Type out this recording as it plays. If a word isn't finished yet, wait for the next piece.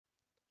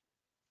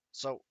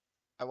So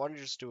I want to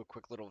just do a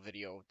quick little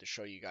video to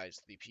show you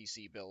guys the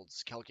PC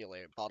builds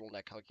calculator,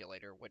 bottleneck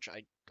calculator, which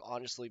I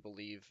honestly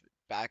believe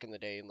back in the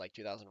day in like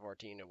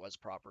 2014 it was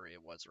proper,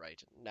 it was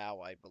right.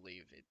 Now I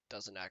believe it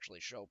doesn't actually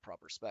show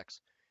proper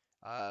specs.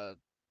 Uh,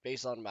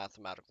 Based on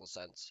mathematical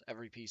sense,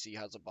 every PC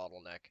has a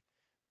bottleneck,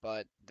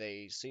 but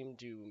they seem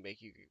to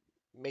make you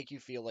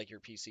feel like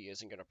your PC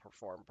isn't going to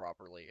perform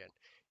properly and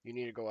you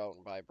need to go out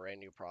and buy a brand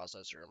new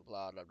processor and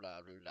blah blah blah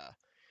blah blah.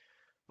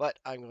 But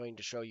I'm going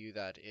to show you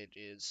that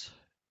it's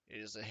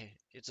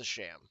a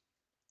sham.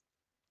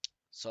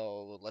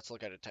 So let's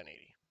look at a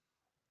 1080.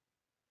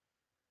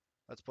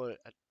 Let's put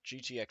a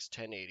GTX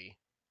 1080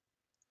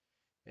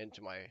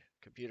 into my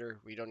computer.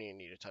 We don't even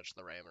need to touch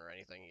the RAM or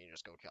anything. You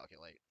just go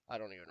calculate. I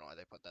don't even know why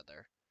they put that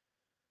there.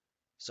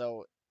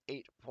 So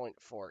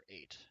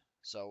 8.48.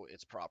 So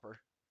it's proper.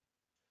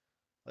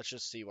 Let's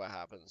just see what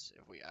happens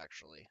if we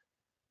actually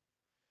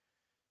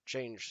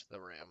change the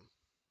RAM.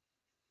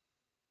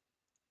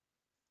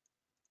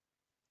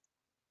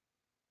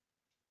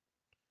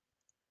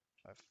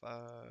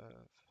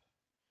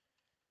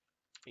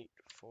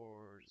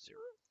 55840.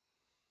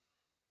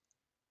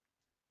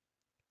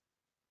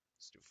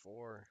 Let's do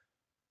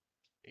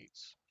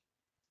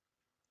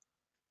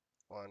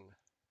 481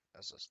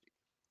 SSD.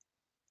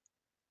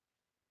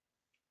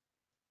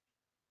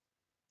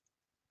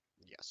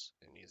 Yes,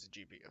 it needs a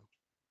GPU.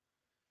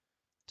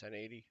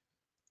 1080,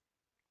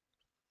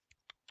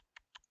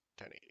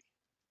 1080.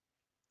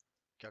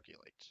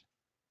 Calculate.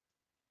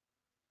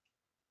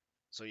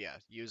 So yeah,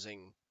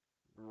 using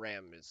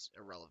RAM is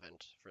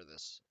irrelevant for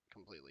this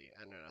completely,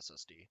 and an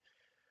SSD.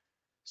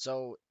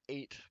 So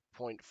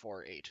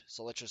 8.48.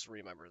 So let's just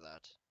remember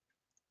that.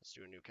 Let's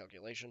do a new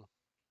calculation.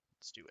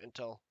 Let's do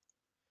Intel.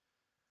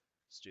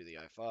 Let's do the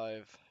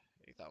i5,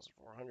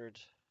 8400,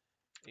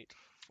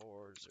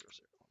 8400.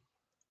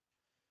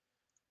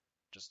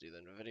 Just do the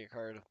NVIDIA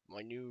card.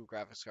 My new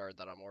graphics card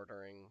that I'm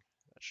ordering,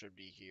 that should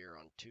be here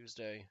on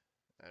Tuesday,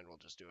 and we'll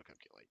just do a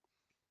calculate.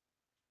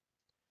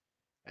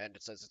 And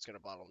it says it's going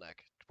to bottleneck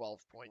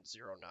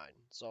 12.09.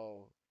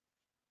 So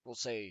we'll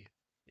say,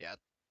 yeah,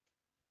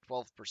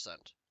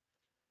 12%.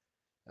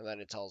 And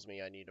then it tells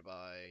me I need to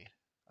buy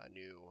a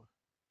new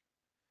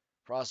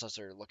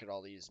processor. Look at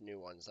all these new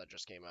ones that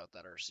just came out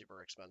that are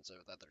super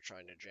expensive that they're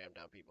trying to jam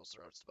down people's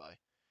throats to buy.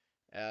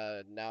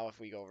 Now if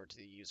we go over to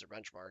the user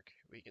benchmark,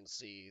 we can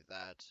see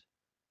that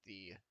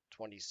the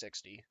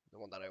 2060, the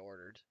one that I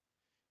ordered,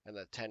 and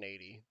the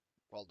 1080,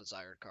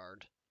 well-desired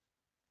card,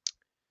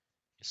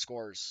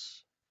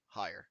 scores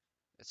higher.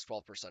 It's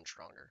 12%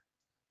 stronger.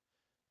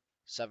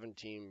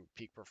 17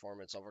 peak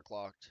performance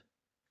overclocked,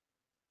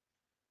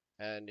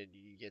 and it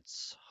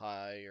gets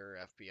higher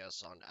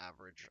FPS on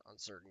average on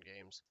certain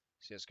games.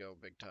 CSGO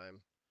big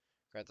time,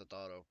 Grand Theft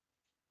Auto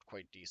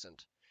quite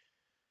decent.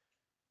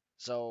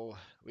 So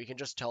we can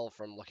just tell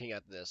from looking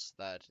at this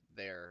that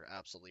they're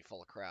absolutely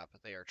full of crap.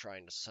 They are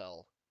trying to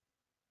sell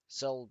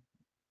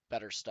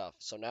better stuff.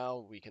 So now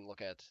we can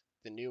look at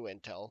the new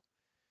Intel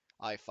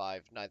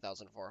i5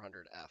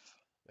 9400F.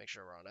 Make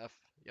sure we're on F.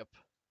 Yep.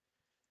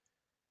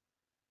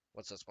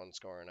 What's this one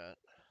scoring at?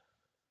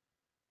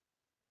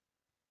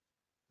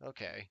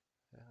 Okay.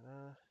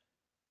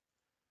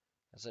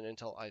 That's an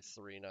Intel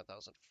i3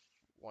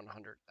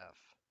 9100F.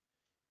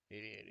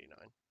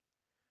 8089.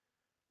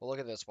 Well, look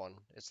at this one.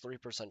 It's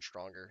 3%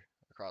 stronger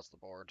across the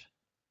board.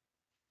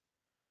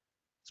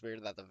 It's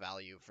weird that the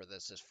value for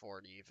this is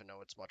 40, even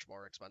though it's much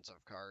more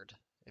expensive card.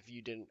 If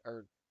you didn't,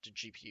 or the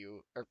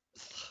GPU, or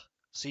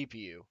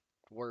CPU,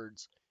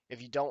 words.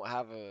 If you don't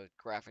have a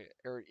graphic,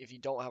 or if you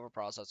don't have a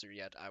processor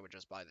yet, I would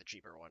just buy the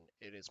cheaper one.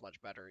 It is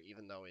much better,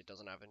 even though it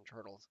doesn't have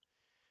internal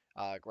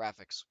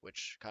graphics,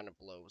 which kind of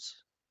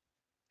blows.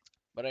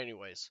 But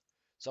anyways,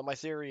 so my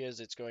theory is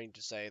it's going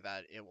to say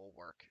that it will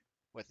work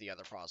with the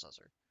other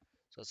processor.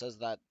 So it says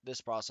that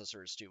this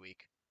processor is too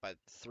weak, but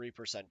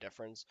 3%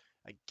 difference,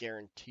 I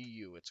guarantee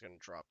you it's going to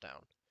drop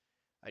down.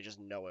 I just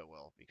know it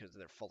will because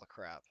they're full of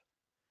crap.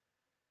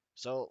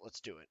 So let's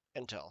do it.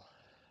 Intel.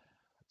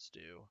 Let's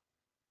do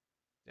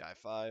the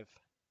i5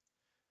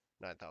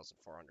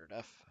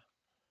 9400F.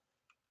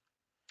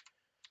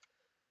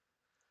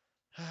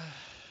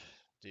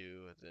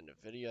 Do the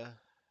NVIDIA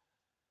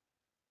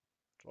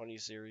 20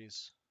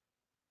 series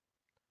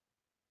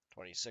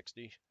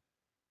 2060.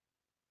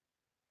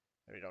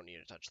 And we don't need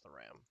to touch the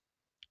RAM.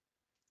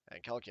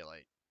 And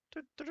calculate.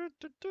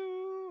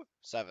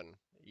 7.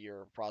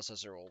 Your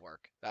processor will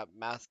work. That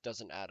math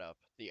doesn't add up.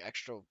 The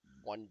extra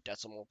 1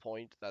 decimal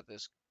point that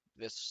this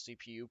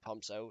CPU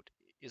pumps out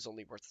is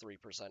only worth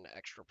 3%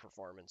 extra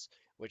performance,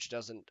 which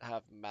doesn't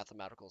have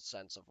mathematical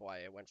sense of why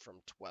it went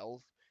from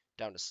 12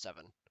 down to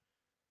 7.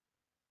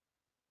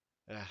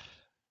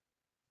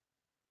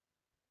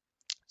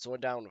 So it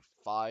went down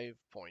 5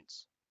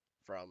 points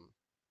from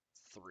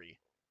 3.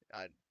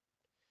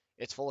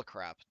 It's full of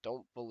crap.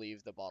 Don't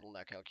believe the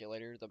bottleneck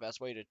calculator. The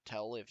best way to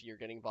tell if you're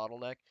getting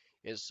bottleneck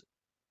is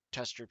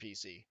test your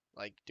PC.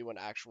 Like, do an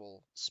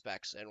actual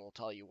specs and we'll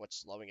tell you what's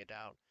slowing it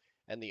down.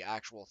 And the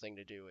actual thing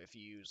to do if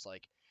you use,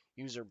 like,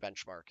 user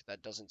benchmark,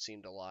 that doesn't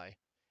seem to lie.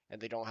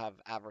 and they don't have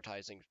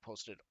advertising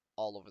posted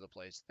all over the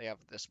place. They have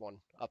this one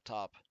up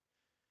top.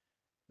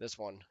 This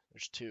one,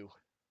 there's two,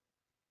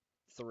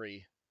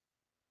 three,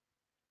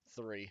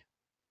 three.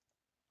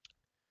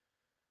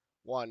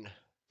 1,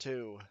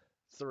 2,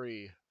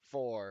 3,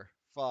 4,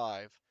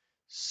 5,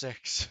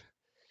 6,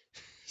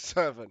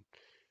 7,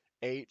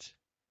 8.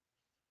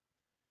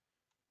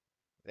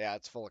 Yeah,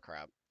 it's full of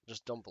crap.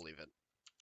 Just don't believe it.